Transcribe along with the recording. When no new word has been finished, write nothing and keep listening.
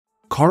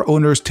car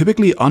owners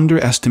typically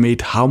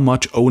underestimate how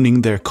much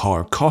owning their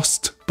car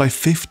costs by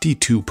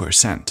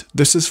 52%.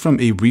 This is from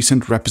a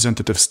recent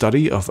representative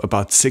study of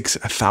about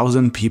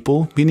 6,000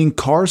 people, meaning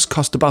cars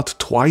cost about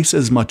twice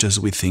as much as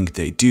we think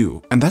they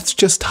do. And that's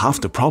just half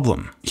the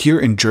problem. Here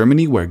in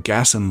Germany, where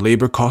gas and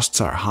labor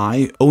costs are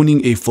high,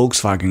 owning a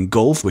Volkswagen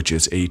Golf, which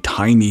is a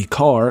tiny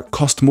car,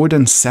 cost more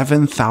than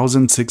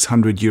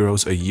 7,600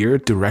 euros a year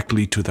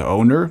directly to the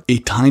owner. A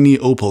tiny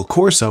Opel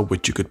Corsa,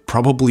 which you could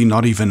probably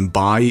not even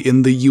buy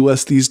in the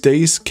US these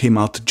days, came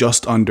out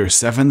just under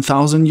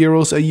 7,000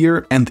 euros a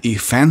year, and a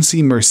fancy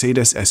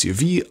Mercedes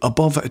SUV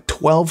above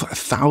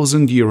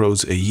 12,000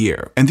 euros a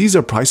year. And these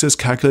are prices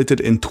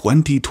calculated in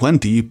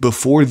 2020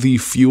 before the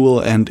fuel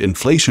and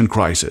inflation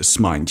crisis,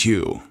 mind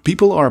you.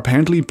 People are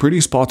apparently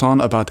pretty spot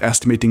on about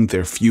estimating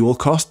their fuel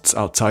costs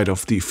outside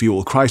of the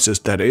fuel crisis,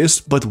 that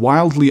is, but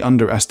wildly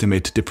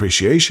underestimate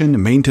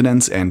depreciation,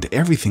 maintenance, and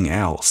everything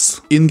else.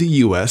 In the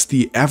US,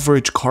 the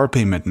average car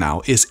payment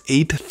now is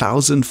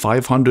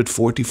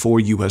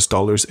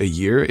 $8,544 a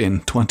year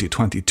in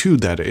 2022,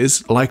 that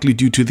is, likely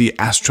due to the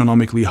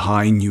astronomically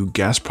high new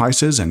gas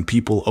prices and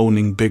people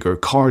owning bigger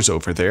cars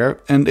over there.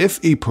 And if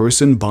a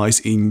person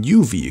buys a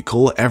new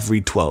vehicle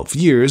every 12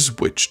 years,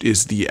 which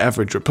is the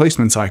average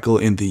replacement cycle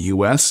in the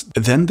US,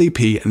 then they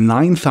pay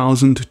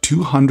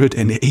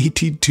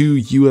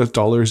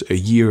 $9,282 a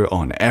year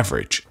on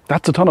average.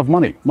 That's a ton of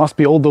money. Must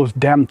be all those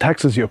damn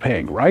taxes you're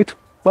paying, right?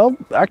 Well,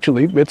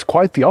 actually, it's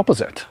quite the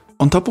opposite.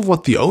 On top of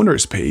what the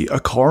owners pay,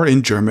 a car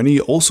in Germany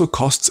also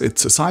costs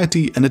its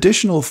society an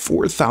additional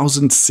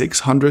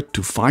 4,600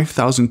 to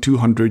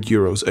 5,200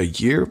 euros a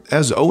year,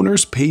 as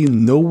owners pay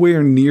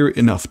nowhere near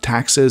enough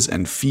taxes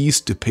and fees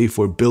to pay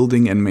for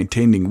building and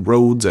maintaining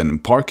roads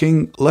and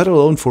parking, let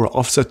alone for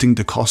offsetting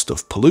the cost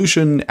of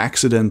pollution,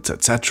 accidents,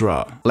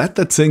 etc. Let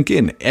that sink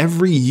in.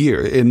 Every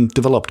year, in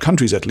developed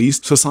countries at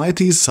least,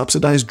 societies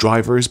subsidize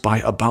drivers by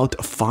about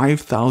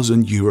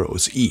 5,000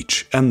 euros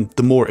each. And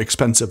the more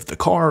expensive the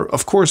car,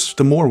 of course,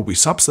 the more we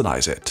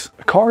subsidize it.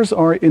 Cars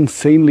are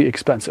insanely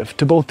expensive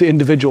to both the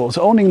individuals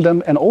owning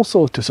them and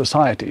also to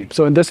society.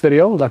 So in this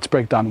video, let's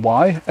break down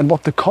why and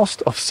what the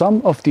cost of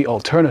some of the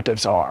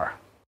alternatives are.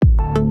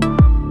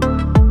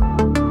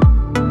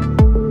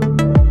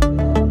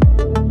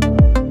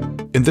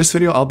 In this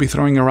video, I'll be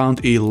throwing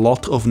around a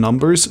lot of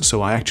numbers,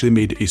 so I actually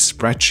made a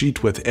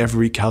spreadsheet with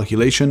every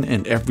calculation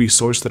and every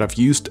source that I've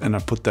used, and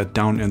I'll put that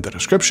down in the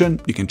description.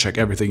 You can check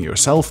everything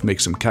yourself,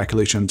 make some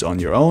calculations on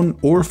your own,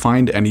 or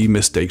find any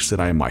mistakes that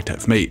I might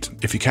have made.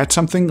 If you catch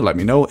something, let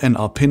me know, and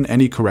I'll pin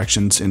any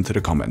corrections into the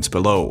comments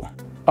below.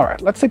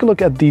 Alright, let's take a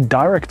look at the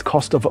direct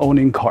cost of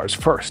owning cars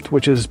first,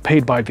 which is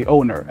paid by the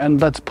owner, and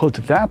let's put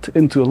that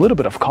into a little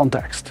bit of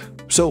context.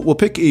 So we'll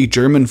pick a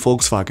German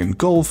Volkswagen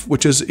Golf,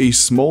 which is a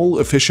small,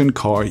 efficient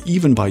car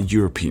even by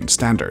European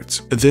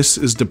standards. This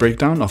is the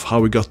breakdown of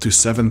how we got to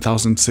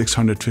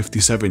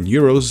 7,657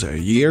 euros a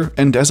year,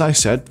 and as I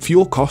said,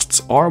 fuel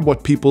costs are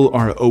what people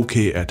are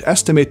okay at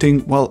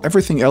estimating, while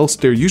everything else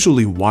they're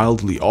usually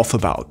wildly off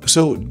about.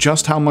 So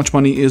just how much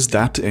money is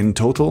that in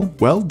total?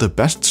 Well, the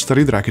best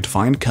study that I could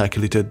find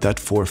calculated that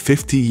for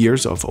 50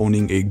 years of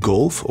owning a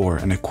Golf or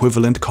an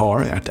equivalent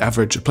car at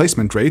average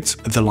replacement rates,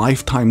 the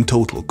lifetime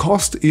total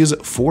cost is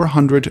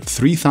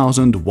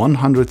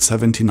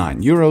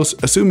 403,179 euros,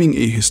 assuming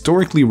a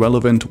historically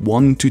relevant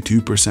 1 to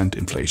 2%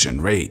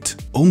 inflation rate.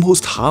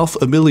 Almost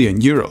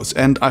 €500,000,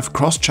 and I've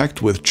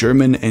cross-checked with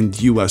German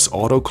and US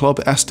Auto Club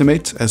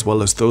estimates, as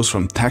well as those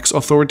from tax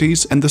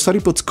authorities, and the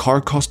study puts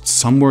car costs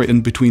somewhere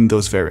in between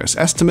those various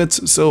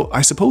estimates, so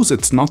I suppose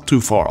it's not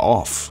too far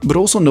off. But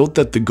also note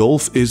that the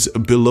Golf is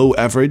below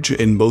average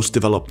in most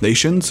developed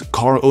nations,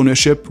 car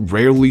ownership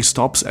rarely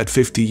stops at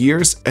 50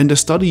 years, and the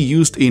study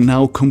used a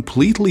now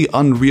completely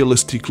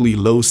unrealistically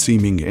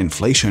low-seeming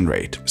inflation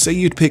rate. Say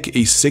you'd pick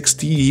a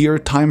 60-year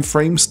time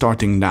frame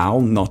starting now,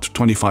 not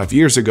 25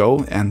 years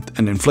ago, and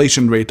an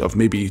inflation rate of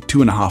maybe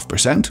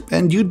 2.5%,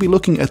 and you'd be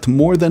looking at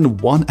more than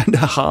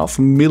 1.5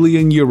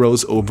 million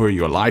euros over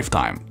your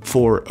lifetime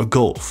for a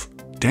Golf.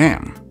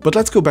 Damn. But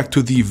let's go back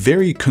to the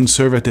very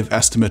conservative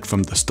estimate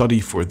from the study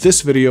for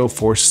this video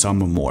for some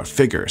more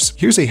figures.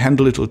 Here's a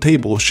handy little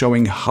table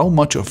showing how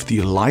much of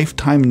the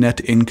lifetime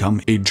net income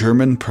a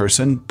German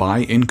person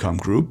by income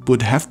group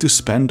would have to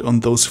spend on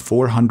those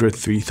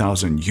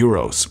 403,000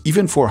 euros.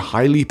 Even for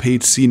highly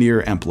paid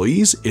senior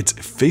employees, it's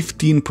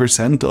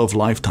 15% of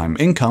lifetime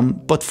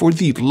income, but for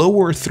the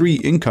lower three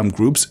income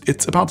groups,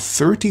 it's about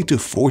 30 to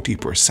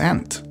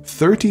 40%.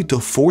 30 to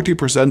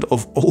 40%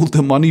 of all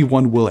the money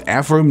one will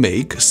ever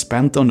make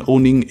spent on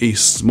owning a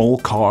small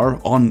car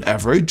on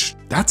average.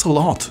 That's a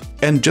lot.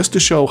 And just to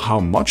show how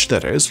much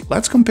that is,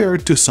 let's compare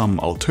it to some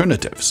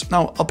alternatives.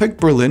 Now, I'll pick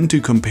Berlin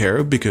to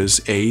compare because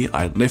A,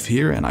 I live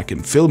here and I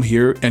can film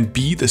here, and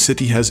B, the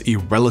city has a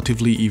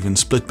relatively even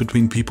split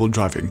between people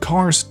driving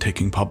cars,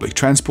 taking public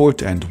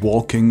transport, and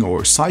walking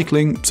or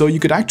cycling, so you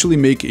could actually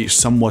make a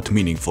somewhat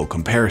meaningful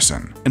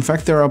comparison. In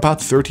fact, there are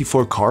about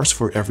 34 cars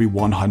for every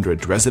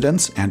 100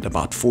 residents, and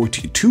about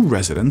 42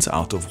 residents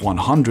out of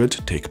 100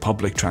 take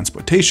public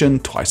transportation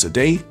twice a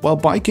day, while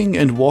biking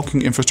and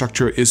walking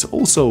infrastructure is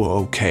also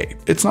okay.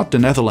 It's not the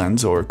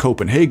Netherlands or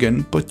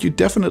Copenhagen, but you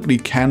definitely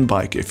can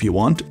bike if you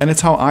want, and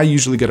it's how I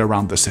usually get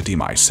around the city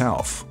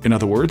myself. In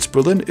other words,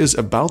 Berlin is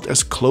about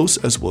as close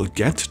as we'll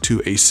get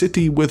to a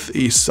city with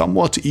a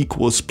somewhat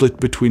equal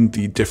split between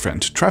the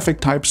different traffic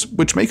types,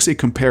 which makes a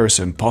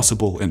comparison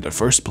possible in the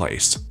first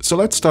place. So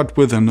let's start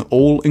with an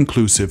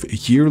all-inclusive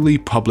yearly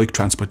public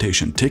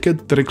transportation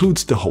ticket that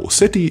includes the whole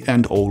city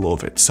and all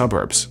of its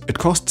suburbs. It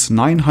costs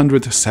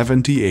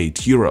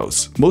 978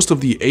 euros. Most of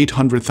the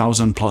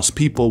 800,000 plus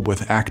people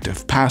with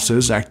active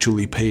passes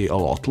actually pay a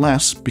lot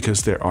less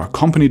because there are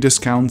company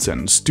discounts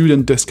and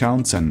student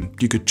discounts, and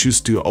you could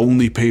choose to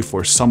only pay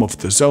for some of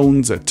the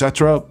zones,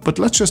 etc. But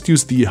let's just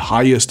use the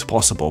highest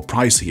possible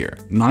price here,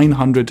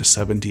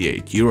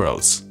 978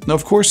 euros. Now,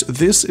 of course,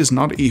 this is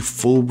not a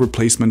full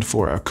replacement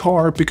for a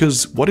car,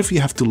 because what if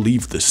you have to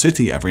leave the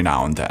city every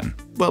now and then?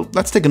 Well,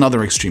 let's take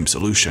another extreme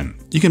solution.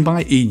 You can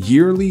buy a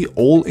yearly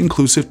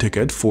all-inclusive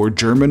ticket for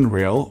German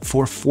Rail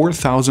for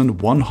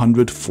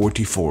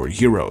 4,144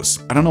 euros.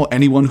 I don't know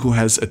anyone who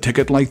has a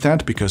ticket like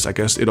that, because I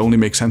guess it only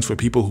makes sense for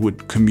people who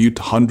would commute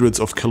hundreds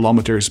of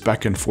kilometers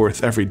back and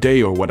forth every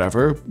day or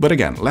whatever. But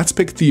again, let's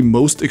pick the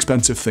most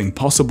expensive thing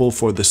possible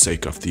for the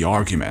sake of the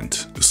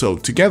argument. So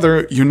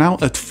together, you're now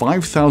at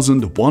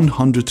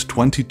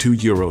 5,122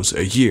 euros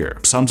a year.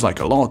 Sounds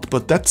like a lot,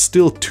 but that's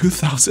still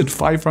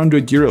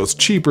 2,500 euros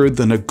cheaper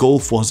than a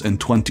Golf was in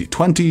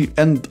 2020,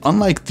 and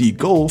unlike the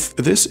Golf,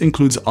 this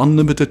includes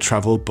unlimited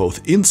travel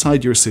both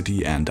inside your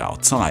city and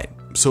outside.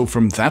 So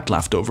from that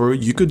leftover,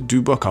 you could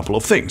do a couple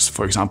of things.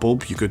 For example,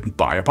 you could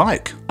buy a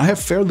bike. I have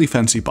fairly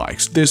fancy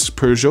bikes. This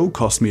Peugeot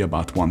cost me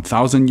about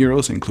 1,000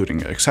 euros,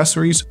 including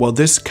accessories, while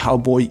this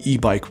Cowboy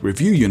e-bike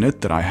review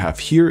unit that I have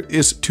here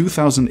is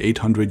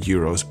 2,800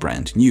 euros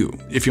brand new.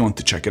 If you want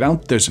to check it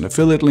out, there's an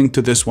affiliate link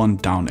to this one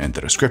down in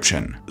the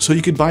description. So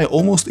you could buy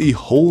almost a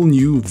whole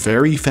new,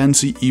 very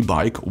fancy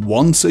e-bike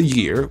once a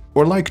year,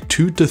 or like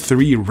 2 to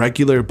 3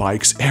 regular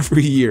bikes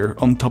every year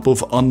on top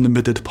of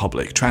unlimited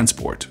public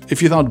transport.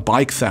 If you thought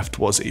bike theft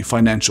was a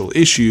financial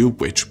issue,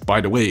 which by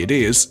the way it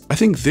is, I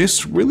think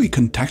this really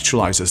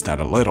contextualizes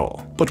that a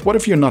little. But what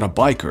if you're not a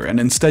biker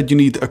and instead you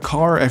need a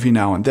car every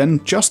now and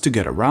then just to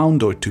get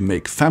around or to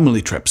make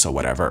family trips or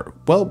whatever?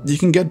 Well, you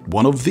can get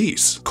one of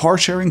these. Car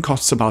sharing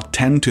costs about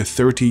 10 to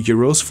 30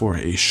 euros for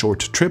a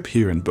short trip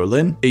here in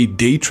Berlin. A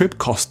day trip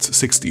costs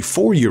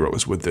 64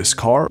 euros with this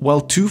car,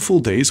 while 2 full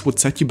days would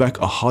set you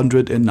back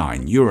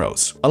 109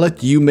 euros. I'll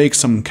let you make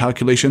some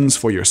calculations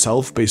for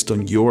yourself based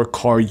on your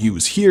car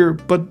use here,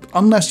 but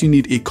unless you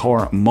need a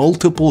car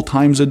multiple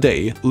times a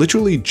day,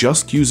 literally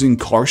just using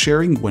car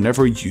sharing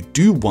whenever you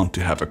do want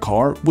to have a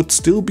car would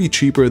still be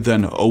cheaper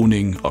than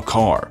owning a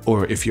car.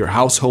 Or if your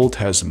household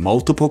has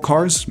multiple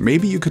cars,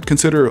 maybe you could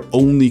consider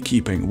only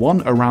keeping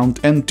one around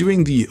and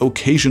doing the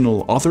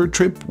occasional other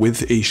trip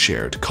with a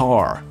shared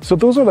car. So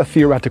those are the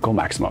theoretical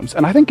maximums,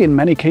 and I think in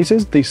many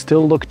cases they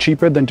still look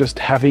cheaper than just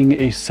having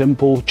a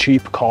simple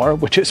cheap car,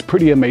 which is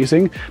pretty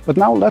amazing. But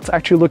now let's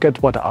actually look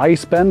at what I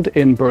spend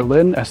in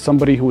Berlin as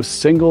somebody who is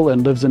single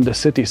and lives in the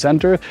city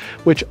center,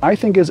 which I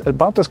think is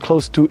about as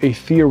close to a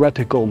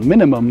theoretical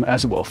minimum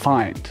as we'll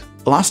find.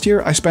 Last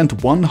year, I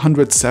spent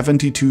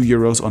 172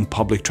 euros on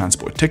public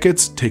transport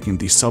tickets, taking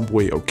the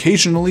subway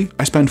occasionally.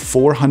 I spent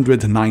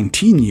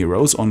 419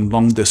 euros on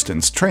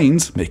long-distance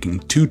trains, making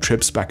 2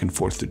 trips back and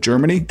forth to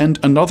Germany, and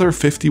another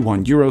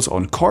 51 euros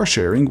on car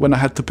sharing when I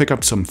had to pick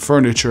up some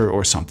furniture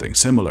or something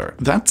similar.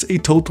 That's a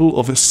total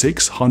of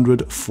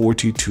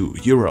 642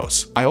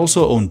 euros. I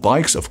also own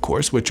bikes, of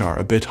course, which are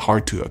a bit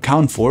hard to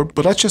account for,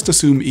 but let's just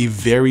assume a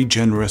very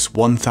generous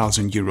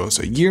 1,000 euros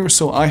a year,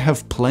 so I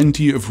have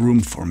plenty of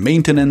room for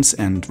maintenance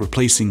and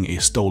replacing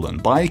a stolen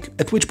bike,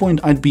 at which point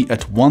I'd be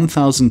at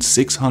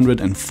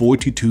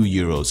 1,642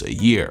 euros a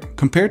year.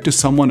 Compared to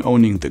someone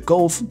owning the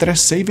Golf, that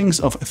is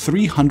savings of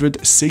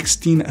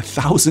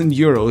 316,000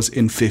 euros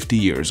in 50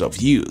 years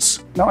of use.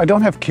 Now, I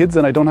don't have kids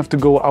and I don't have to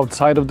go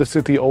outside of the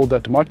city all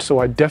that much, so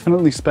I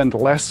definitely spend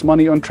less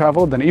money on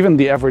travel than even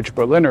the average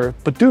Berliner.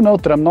 But do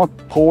note that I'm not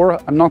poor,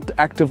 I'm not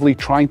actively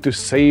trying to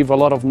save a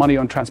lot of money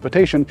on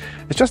transportation.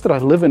 It's just that I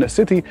live in a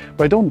city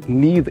where I don't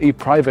need a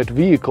private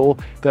vehicle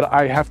that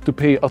I have to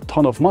pay a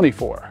ton of money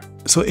for.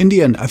 So in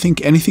the end, I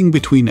think anything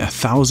between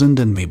 1,000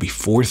 and maybe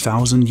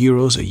 4,000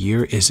 euros a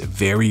year is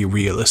very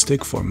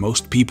realistic for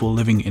most people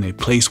living in a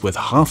place with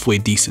halfway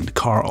decent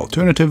car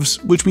alternatives,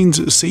 which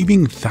means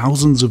saving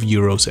thousands of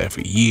euros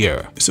every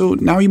year. So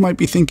now you might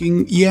be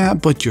thinking, yeah,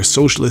 but your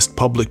socialist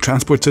public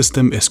transport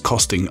system is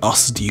costing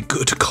us, the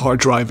good car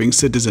driving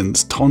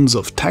citizens, tons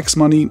of tax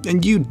money,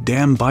 and you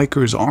damn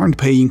bikers aren't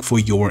paying for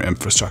your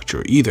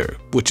infrastructure either.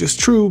 Which is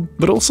true,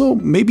 but also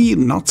maybe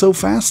not so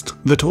fast.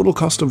 The total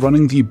cost of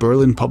running the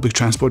Berlin public public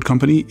transport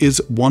company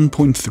is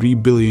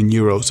 1.3 billion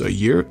euros a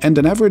year, and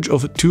an average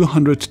of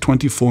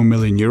 224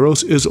 million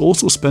euros is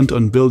also spent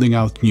on building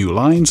out new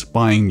lines,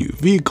 buying new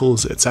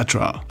vehicles,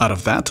 etc. Out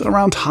of that,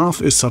 around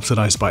half is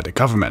subsidized by the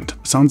government.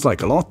 Sounds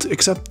like a lot,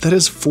 except that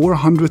is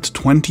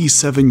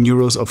 427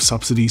 euros of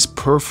subsidies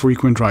per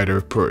frequent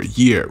rider per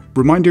year.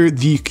 Reminder,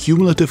 the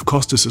cumulative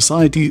cost to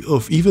society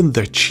of even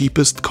the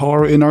cheapest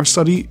car in our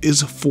study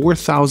is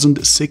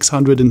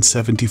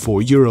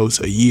 4,674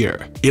 euros a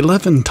year.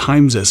 11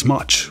 times as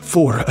much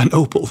for an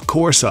Opel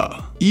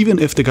Corsa. Even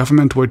if the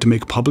government were to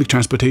make public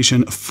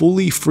transportation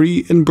fully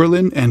free in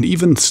Berlin and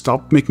even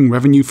stop making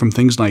revenue from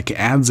things like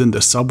ads in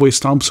the subway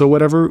stops or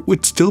whatever,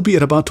 we'd still be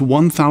at about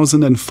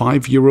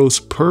 1,005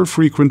 euros per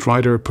frequent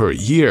rider per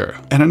year.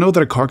 And I know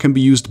that a car can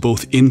be used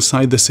both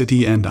inside the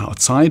city and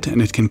outside,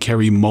 and it can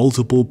carry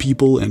multiple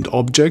people and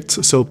objects,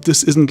 so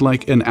this isn't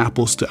like an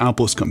apples to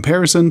apples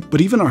comparison, but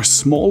even our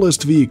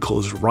smallest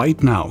vehicles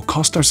right now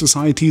cost our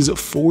societies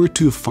 4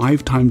 to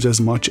 5 times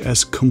as much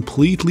as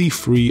completely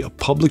free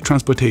public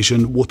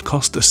transportation would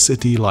cost a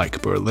city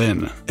like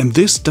Berlin. And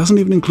this doesn't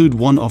even include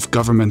one-off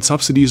government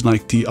subsidies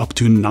like the up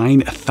to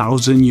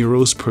 9,000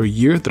 euros per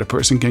year that a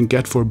person can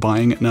get for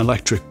buying an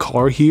electric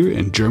car here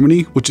in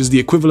Germany, which is the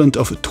equivalent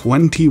of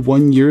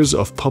 21 years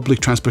of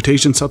public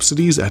transportation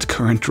subsidies at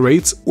current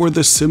rates, or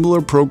the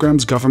similar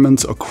programs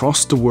governments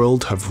across the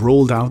world have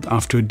rolled out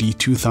after the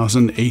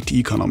 2008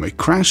 economic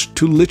crash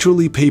to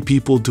literally pay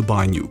people to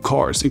buy new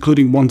cars,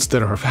 including ones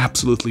that are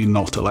absolutely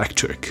not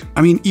electric.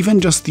 I mean,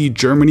 even just the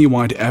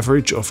Germany-wide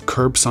average of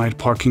curbside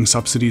parking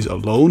subsidies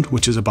alone,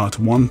 which is about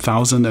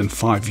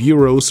 1,005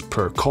 euros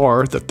per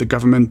car that the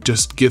government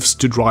just gives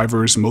to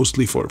drivers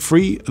mostly for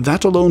free,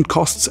 that alone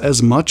costs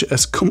as much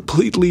as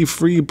completely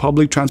free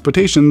public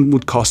transportation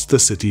would cost the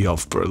city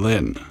of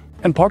Berlin.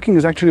 And parking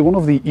is actually one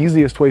of the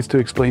easiest ways to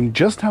explain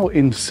just how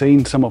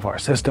insane some of our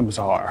systems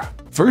are.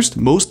 First,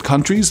 most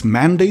countries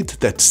mandate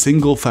that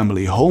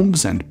single-family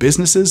homes and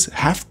businesses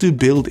have to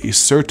build a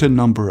certain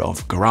number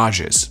of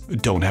garages.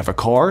 Don't have a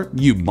car?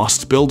 You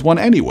must build one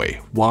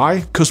anyway. Why?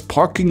 Because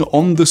parking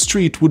on the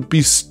street would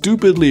be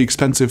stupidly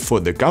expensive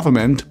for the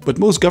government, but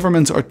most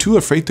governments are too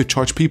afraid to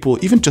charge people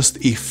even just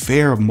a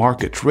fair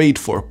market rate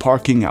for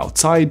parking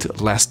outside,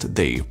 lest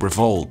they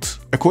revolt.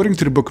 According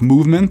to the book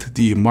Movement,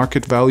 the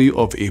market value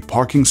of a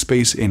parking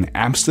space in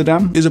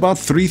Amsterdam is about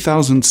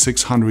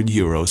 3,600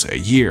 euros a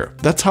year.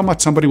 That's how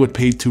much somebody would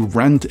pay to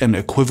rent an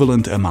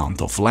equivalent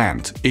amount of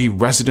land. A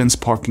residence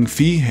parking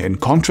fee, in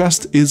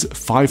contrast, is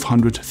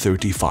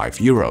 535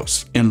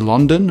 euros. In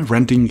London,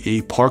 renting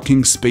a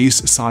parking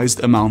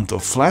space-sized amount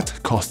of flat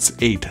costs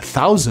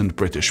 8,000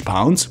 British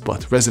pounds,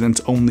 but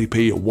residents only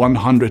pay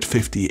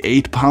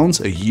 158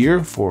 pounds a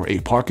year for a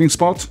parking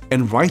spot.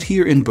 And right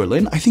here in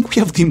Berlin, I think we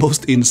have the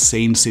most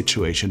insane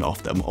situation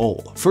of them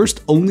all.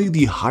 First, only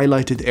the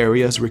highlighted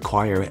areas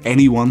require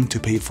anyone to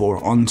pay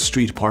for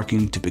on-street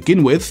parking to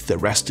begin with. The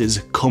rest is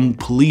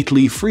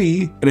completely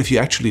free, and if you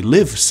actually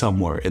live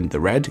somewhere in the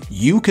red,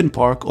 you can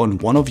park on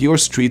one of your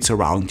streets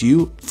around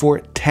you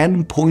for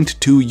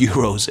 10.2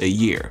 euros a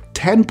year.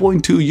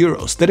 10.2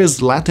 euros, that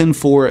is Latin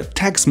for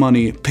tax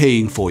money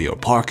paying for your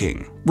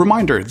parking.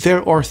 Reminder,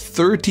 there are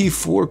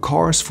 34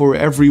 cars for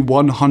every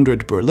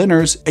 100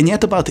 Berliners, and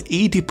yet about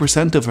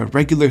 80% of a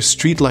regular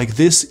street like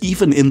this,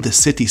 even in the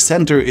city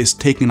center, is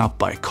taken up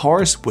by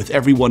cars, with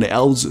everyone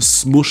else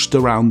smooshed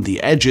around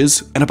the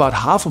edges, and about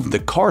half of the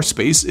car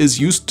space is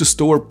used to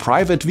store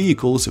private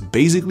vehicles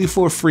basically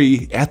for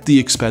free at the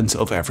expense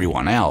of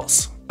everyone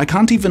else. I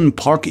can't even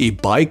park a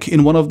bike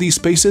in one of these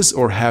spaces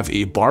or have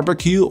a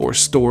barbecue or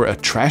store a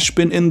trash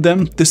bin in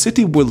them. The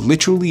city will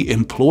literally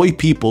employ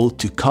people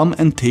to come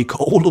and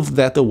take all of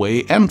that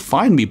away, and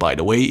fine me, by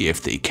the way,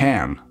 if they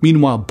can.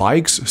 Meanwhile,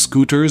 bikes,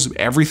 scooters,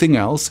 everything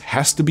else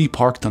has to be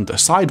parked on the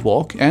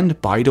sidewalk,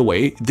 and by the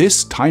way,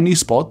 this tiny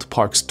spot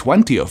parks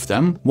 20 of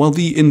them, while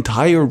the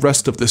entire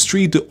rest of the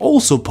street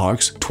also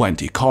parks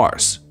 20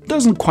 cars.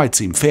 Doesn't quite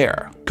seem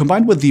fair.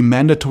 Combined with the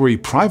mandatory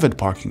private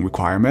parking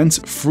requirements,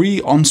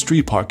 free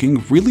on-street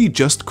parking really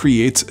just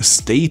creates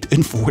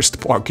state-enforced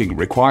parking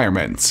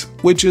requirements.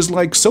 Which is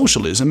like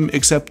socialism,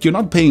 except you're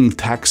not paying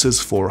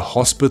taxes for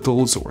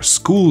hospitals or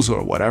schools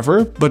or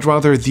whatever, but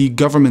rather the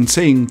government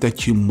saying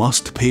that you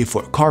must pay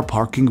for car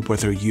parking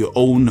whether you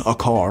own a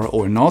car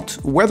or not,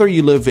 whether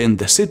you live in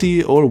the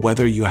city or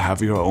whether you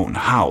have your own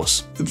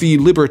house. The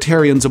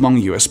libertarians among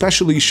you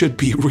especially should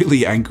be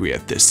really angry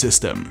at this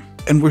system.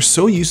 And we're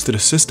so used to the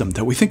system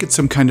that we think it's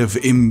some kind of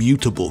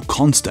immutable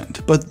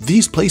constant. But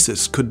these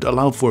places could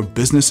allow for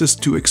businesses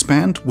to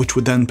expand, which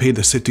would then pay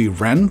the city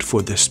rent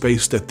for the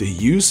space that they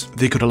use.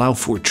 They could allow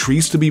for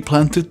trees to be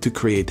planted to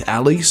create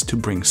alleys to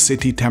bring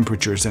city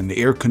temperatures and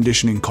air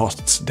conditioning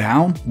costs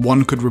down.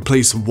 One could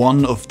replace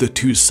one of the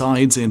two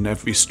sides in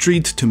every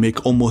street to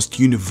make almost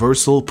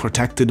universal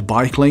protected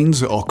bike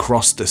lanes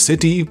across the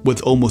city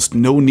with almost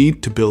no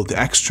need to build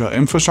extra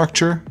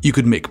infrastructure. You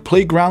could make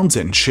playgrounds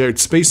and shared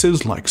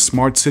spaces like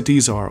smart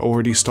cities are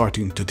already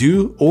starting to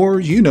do, or,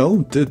 you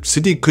know, the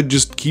city could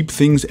just keep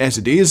things as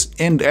it is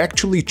and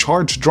actually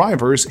charge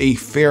drivers a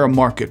fair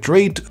market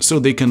rate so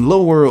they can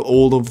lower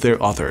all of their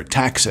other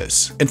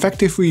taxes. In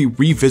fact, if we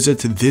revisit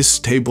this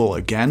table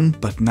again,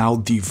 but now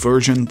the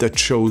version that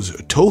shows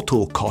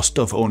total cost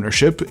of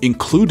ownership,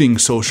 including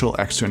social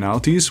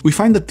externalities, we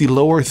find that the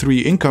lower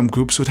three income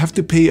groups would have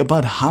to pay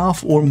about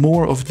half or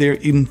more of their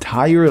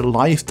entire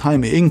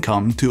lifetime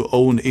income to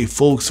own a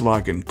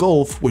Volkswagen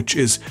Golf, which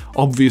is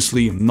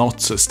obviously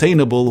not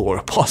sustainable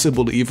or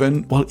possible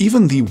even, while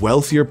even the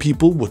wealthier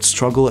people would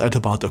struggle at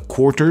about a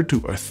quarter to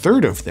a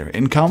third of their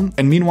income,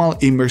 and meanwhile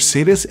a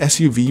Mercedes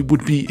SUV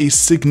would be a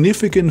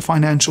significant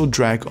financial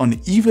drag on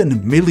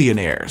even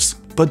millionaires.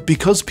 But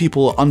because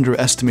people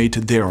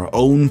underestimate their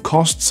own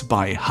costs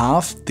by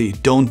half, they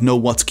don't know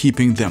what's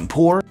keeping them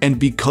poor, and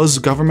because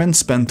governments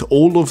spent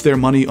all of their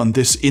money on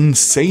this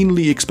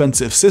insanely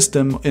expensive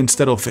system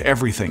instead of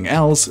everything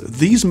else,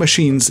 these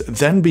machines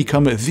then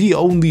become the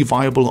only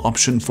viable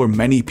option for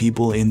many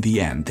people in the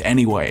end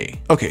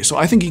anyway. Okay, so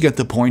I think you get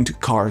the point,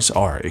 cars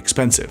are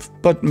expensive.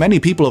 But many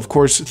people of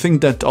course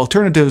think that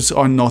alternatives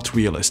are not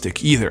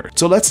realistic either.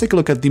 So let's take a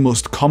look at the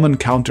most common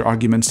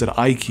counter-arguments that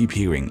I keep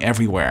hearing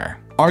everywhere.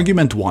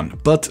 Argument 1.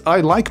 But I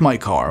like my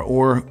car,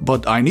 or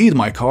but I need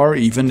my car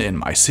even in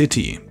my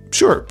city.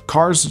 Sure,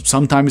 cars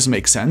sometimes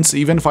make sense,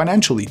 even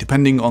financially,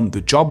 depending on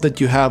the job that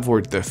you have or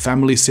the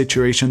family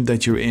situation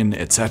that you're in,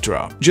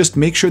 etc. Just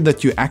make sure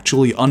that you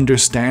actually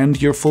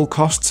understand your full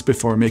costs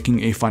before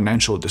making a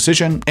financial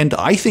decision, and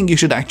I think you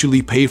should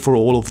actually pay for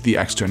all of the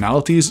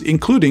externalities,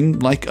 including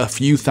like a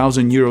few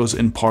 €1,000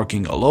 in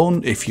parking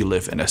alone if you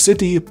live in a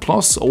city,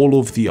 plus all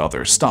of the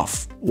other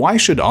stuff. Why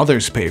should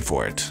others pay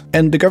for it?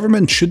 And the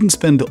government shouldn't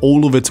spend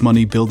all of its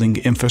money building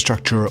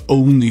infrastructure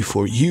only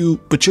for you,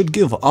 but should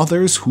give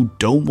others who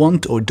don't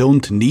want or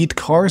don't need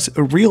cars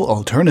a real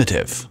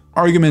alternative.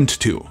 Argument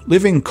 2.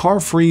 Living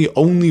car-free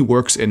only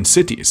works in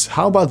cities.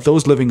 How about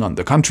those living on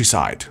the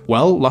countryside?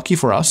 Well, lucky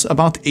for us,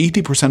 about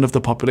 80% of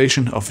the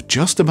population of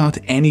just about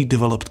any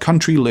developed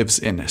country lives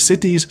in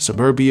cities,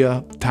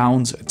 suburbia,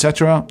 towns,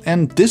 etc.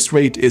 And this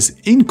rate is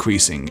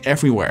increasing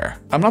everywhere.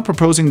 I'm not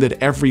proposing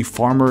that every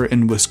farmer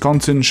in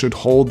Wisconsin should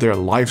haul their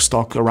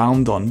livestock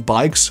around on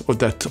bikes, or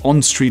that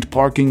on-street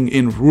parking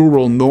in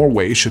rural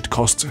Norway should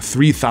cost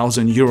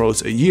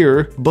 €3,000 a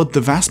year, but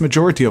the vast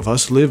majority of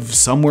us live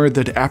somewhere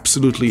that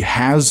absolutely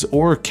has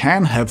or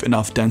can have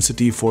enough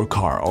density for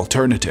car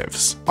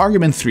alternatives.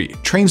 Argument 3.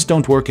 Trains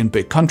don't work in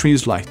big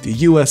countries like the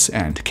US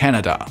and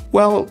Canada.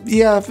 Well,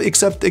 yeah,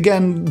 except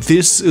again,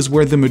 this is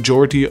where the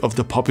majority of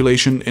the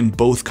population in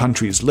both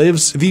countries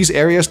lives. These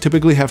areas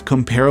typically have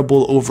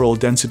comparable overall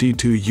density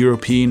to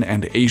European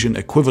and Asian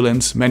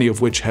equivalents, many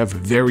of which have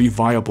very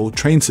viable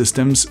train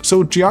systems,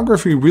 so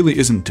geography really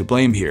isn't to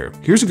blame here.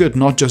 Here's a good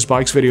Not Just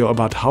Bikes video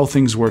about how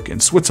things work in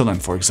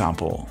Switzerland, for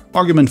example.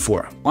 Argument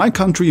 4. My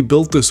country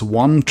built this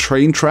one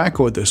train track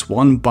or this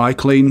one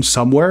bike lane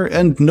somewhere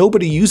and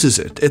nobody uses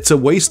it. It's a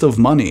waste of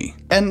money.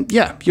 And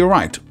yeah, you're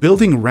right.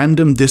 Building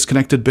random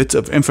disconnected bits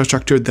of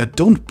infrastructure that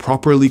don't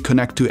properly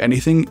connect to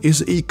anything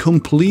is a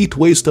complete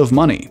waste of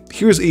money.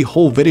 Here's a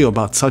whole video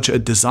about such a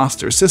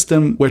disaster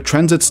system where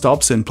transit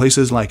stops in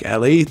places like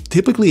LA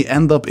typically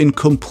end up in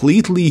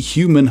completely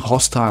human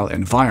hostile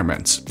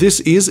environments.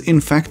 This is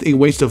in fact a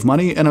waste of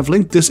money, and I've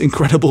linked this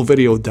incredible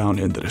video down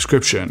in the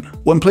description.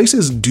 When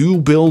places do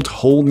build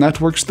whole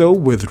networks though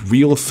with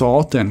real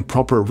thought and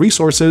proper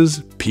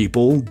resources,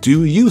 people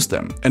do use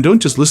them. And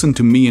don't just listen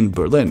to me in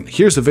Berlin.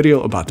 Here's a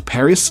video about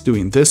Paris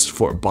doing this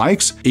for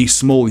bikes, a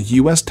small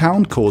US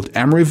town called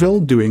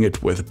Emeryville doing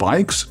it with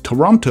bikes,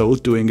 Toronto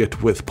doing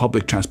it with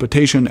public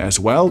transportation as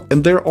well,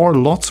 and there are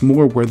lots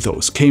more where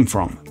those came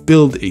from.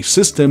 Build a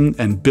system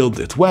and build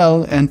it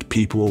well and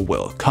people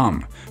will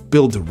come.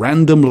 Build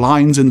random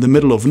lines in the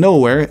middle of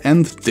nowhere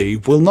and they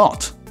will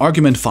not.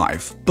 Argument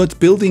 5. But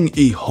building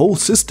a whole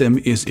system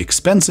is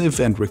expensive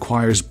and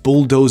requires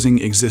bulldozing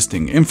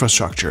existing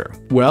infrastructure.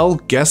 Well,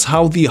 guess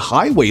how the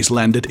highways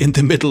landed in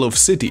the middle of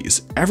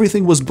cities?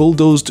 Everything was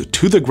bulldozed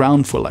to the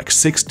ground for like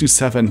 6 to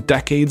 7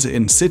 decades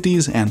in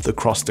cities and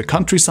across the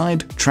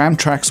countryside. Tram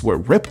tracks were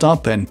ripped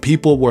up and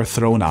people were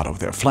thrown out of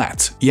their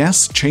flats.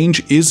 Yes,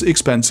 change is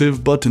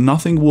expensive, but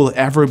nothing will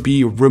ever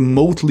be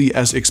remotely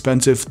as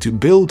expensive to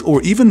build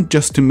or even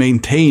just to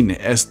maintain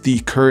as the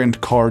current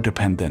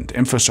car-dependent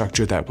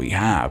infrastructure that we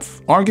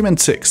have. Argument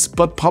 6.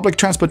 But public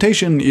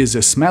transportation is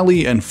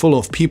smelly and full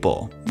of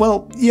people.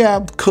 Well, yeah,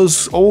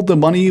 because all the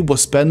money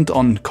was spent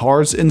on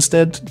cars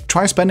instead.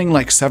 Try spending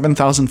like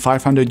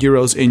 7,500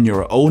 euros in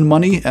your own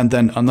money and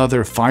then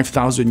another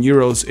 5,000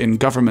 euros in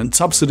government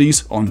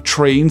subsidies on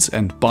trains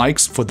and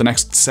bikes for the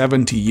next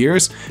 70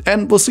 years,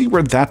 and we'll see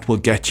where that will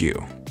get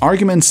you.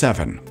 Argument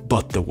 7.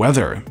 But the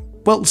weather.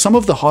 Well, some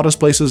of the hottest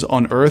places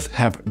on Earth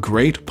have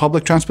great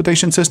public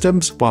transportation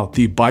systems, while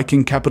the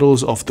biking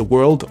capitals of the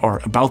world are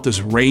about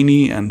as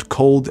rainy and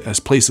cold as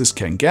places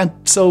can get,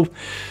 so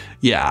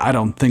yeah, I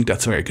don't think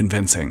that's very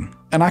convincing.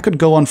 And I could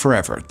go on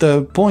forever.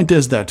 The point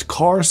is that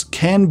cars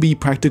can be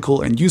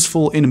practical and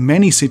useful in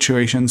many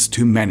situations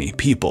to many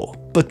people.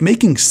 But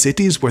making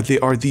cities where they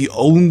are the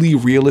only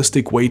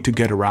realistic way to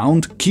get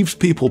around keeps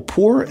people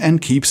poor and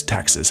keeps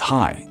taxes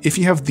high. If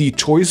you have the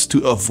choice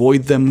to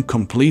avoid them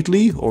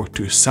completely or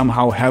to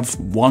somehow have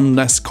one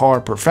less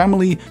car per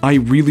family, I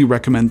really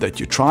recommend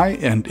that you try,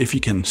 and if you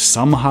can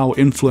somehow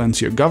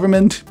influence your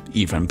government,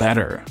 even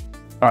better.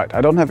 Alright,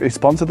 I don't have a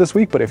sponsor this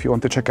week, but if you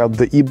want to check out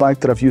the e-bike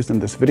that I've used in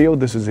this video,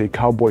 this is a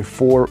Cowboy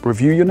 4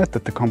 review unit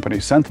that the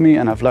company sent me,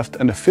 and I've left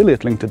an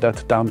affiliate link to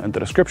that down in the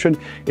description.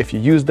 If you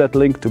use that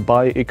link to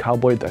buy a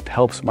Cowboy, that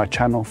helps my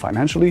channel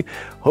financially.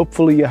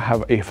 Hopefully you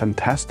have a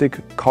fantastic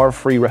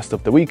car-free rest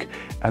of the week,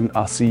 and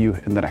I'll see you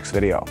in the next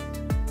video.